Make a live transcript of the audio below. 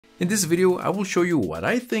In this video, I will show you what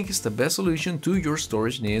I think is the best solution to your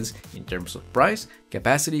storage needs in terms of price,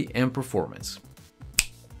 capacity, and performance.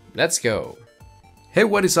 Let's go! Hey,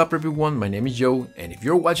 what is up everyone, my name is Joe, and if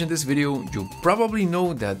you're watching this video, you probably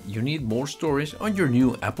know that you need more storage on your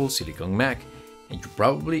new Apple Silicon Mac, and you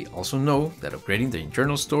probably also know that upgrading the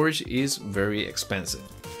internal storage is very expensive.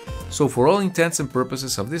 So for all intents and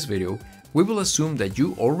purposes of this video, we will assume that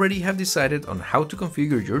you already have decided on how to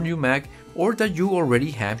configure your new Mac or that you already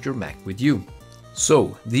have your Mac with you.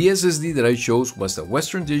 So, the SSD that I chose was the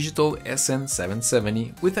Western Digital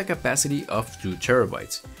SN770 with a capacity of 2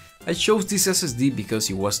 TB. I chose this SSD because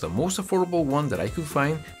it was the most affordable one that I could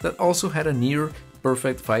find that also had a near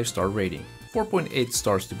perfect 5-star rating, 4.8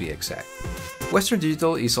 stars to be exact. Western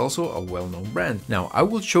Digital is also a well-known brand. Now, I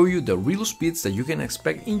will show you the real speeds that you can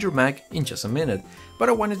expect in your Mac in just a minute, but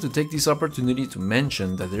I wanted to take this opportunity to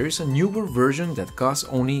mention that there is a newer version that costs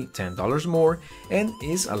only $10 more and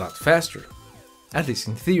is a lot faster, at least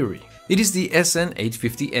in theory. It is the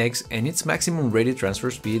SN850X and its maximum rated transfer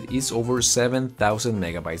speed is over 7,000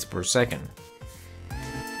 megabytes per second.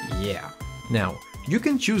 Yeah. Now, you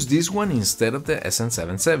can choose this one instead of the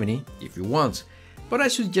SN770 if you want, but I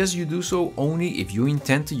suggest you do so only if you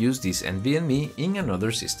intend to use this NVMe in another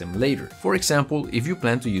system later. For example, if you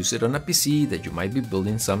plan to use it on a PC that you might be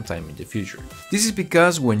building sometime in the future. This is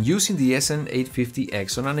because when using the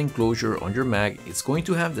SN850X on an enclosure on your Mac, it's going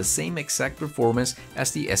to have the same exact performance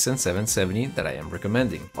as the SN770 that I am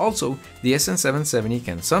recommending. Also, the SN770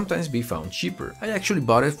 can sometimes be found cheaper. I actually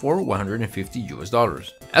bought it for $150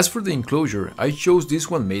 US. As for the enclosure, I chose this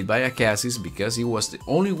one made by 𝚑𝚗because it was the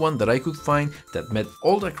only one that I could find that met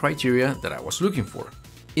all the criteria that I was looking for.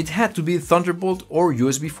 It had to be Thunderbolt or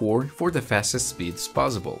USB 4 for the fastest speeds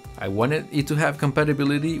possible. I wanted it to have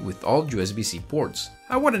compatibility with all USB-C ports.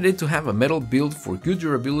 I wanted it to have a metal build for good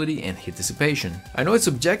durability and heat dissipation. I know it's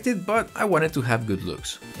subjective, but I wanted to have good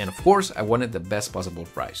looks. And of course, I wanted the best possible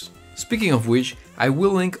price. Speaking of which, I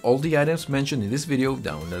will link all the items mentioned in this video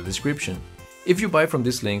down in the description. If you buy from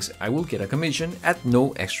these links, I will get a commission at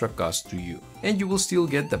no extra cost to you, and you will still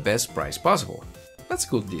get the best price possible. That's a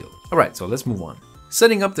good deal. Alright, so let's move on.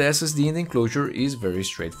 Setting up the SSD in the enclosure is very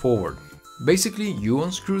straightforward. Basically, you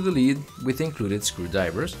unscrew the lid with included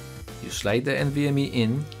screwdrivers, you slide the NVMe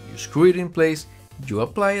in, you screw it in place, you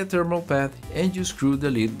apply a thermal pad, and you screw the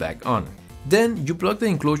lid back on. Then you plug the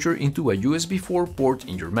enclosure into a USB 4 port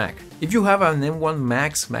in your Mac. If you have an M1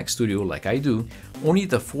 Max Mac Studio like I do, only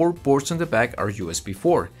the 4 ports on the back are USB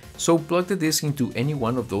 4, so plug the disk into any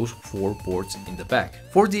one of those 4 ports in the back.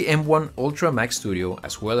 For the M1 Ultra Mac Studio,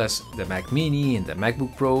 as well as the Mac Mini and the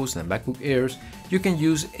MacBook Pros and MacBook Airs, you can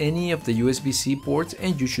use any of the USB-C ports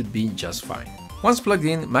and you should be just fine. Once plugged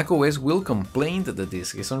in, macOS will complain that the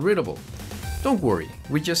disk is unreadable. Don't worry,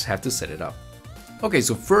 we just have to set it up. Okay,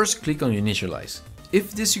 so first click on Initialize.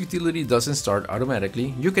 If this utility doesn't start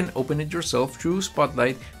automatically, you can open it yourself through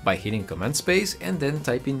Spotlight by hitting Command Space and then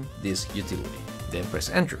typing this utility. Then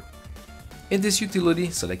press Enter. In this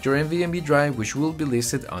utility, select your NVMe drive, which will be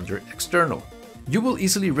listed under External. You will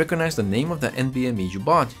easily recognize the name of the NVMe you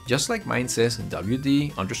bought, just like mine says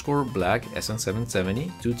WD_black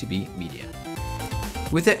SN770 2TB media.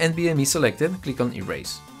 With the NVMe selected, click on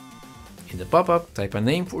Erase. In the pop-up, type a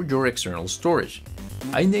name for your external storage.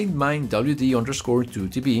 I named mine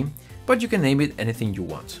WD_2TB, but you can name it anything you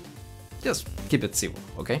want. Just keep it civil,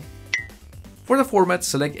 okay? For the format,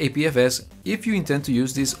 select APFS if you intend to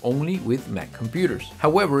use this only with Mac computers.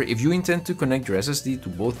 However, if you intend to connect your SSD to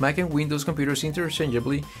both Mac and Windows computers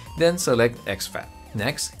interchangeably, then select exFAT.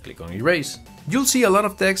 Next, click on Erase. You'll see a lot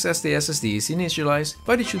of text as the SSD is initialized,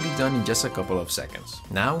 but it should be done in just a couple of seconds.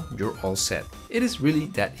 Now you're all set. It is really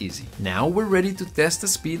that easy. Now we're ready to test the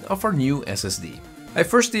speed of our new SSD. I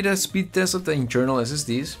first did a speed test of the internal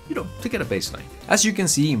SSDs, to get a baseline. As you can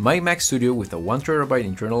see, my Mac Studio with a 1TB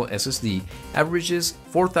internal SSD averages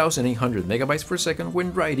 4,800 megabytes per second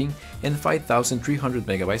when writing and 5,300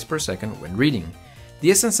 megabytes per second when reading.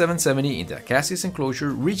 The SN770 in the 𝚑𝚗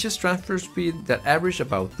enclosure reaches transfer speed that average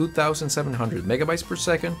about 2,700 megabytes per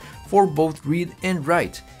second for both read and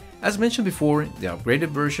write. As mentioned before, the upgraded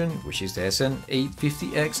version, which is the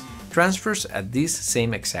SN850X, transfers at this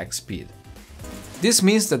same exact speed. This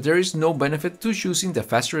means that there is no benefit to choosing the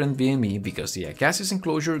faster NVMe because the 𝚑𝚗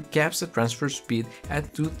enclosure caps the transfer speed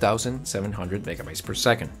at 2,700 megabytes per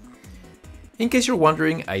second. In case you're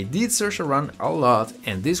wondering, I did search around a lot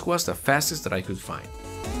and this was the fastest that I could find.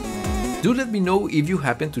 Do let me know if you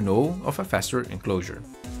happen to know of a faster enclosure.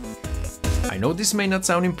 I know this may not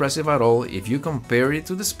sound impressive at all if you compare it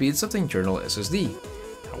to the speeds of the internal SSD.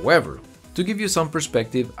 However, To give you some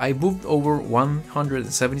perspective, I moved over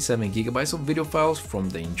 177 gigabytes of video files from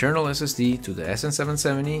the internal SSD to the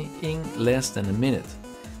SN770 in less than a minute.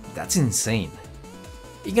 That's insane.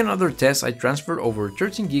 In another test, I transferred over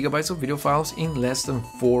 13 gigabytes of video files in less than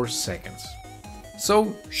 4 seconds.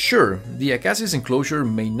 So, sure, the Acacia's enclosure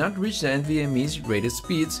may not reach the NVMe's rated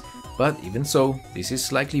speeds, but even so, this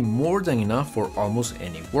is likely more than enough for almost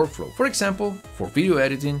any workflow. For example, for video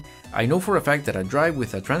editing, I know for a fact that a drive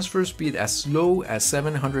with a transfer speed as low as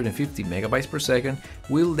 750 megabytes per second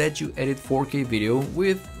will let you edit 4K video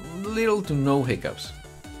with little to no hiccups.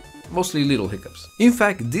 Mostly little hiccups. In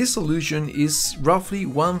fact, this solution is roughly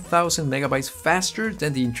 1000 megabytes faster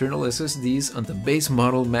than the internal SSDs on the base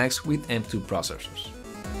model Macs with M2 processors.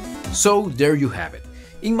 So there you have it.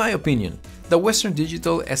 In my opinion, the Western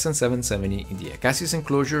Digital SN770 in the Acacia's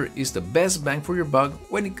enclosure is the best bang for your buck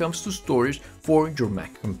when it comes to storage for your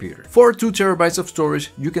Mac computer. For 2 terabytes of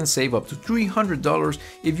storage, you can save up to $300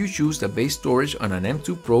 if you choose the base storage on an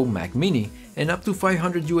M2 Pro Mac Mini, and up to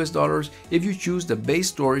 $500 if you choose the base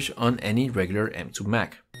storage on any regular M2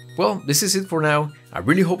 Mac. Well, this is it for now. I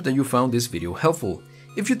really hope that you found this video helpful.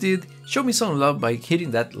 If you did, show me some love by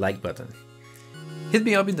hitting that like button. Hit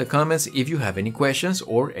me up in the comments if you have any questions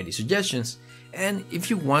or any suggestions. And if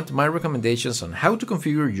you want my recommendations on how to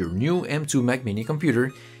configure your new M2 Mac Mini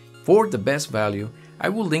computer for the best value, I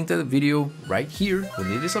will link that video right here when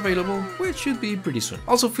it is available, which should be pretty soon.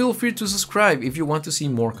 Also, feel free to subscribe if you want to see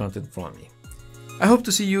more content from me. I hope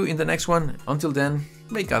to see you in the next one. Until then,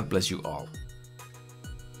 may God bless you all.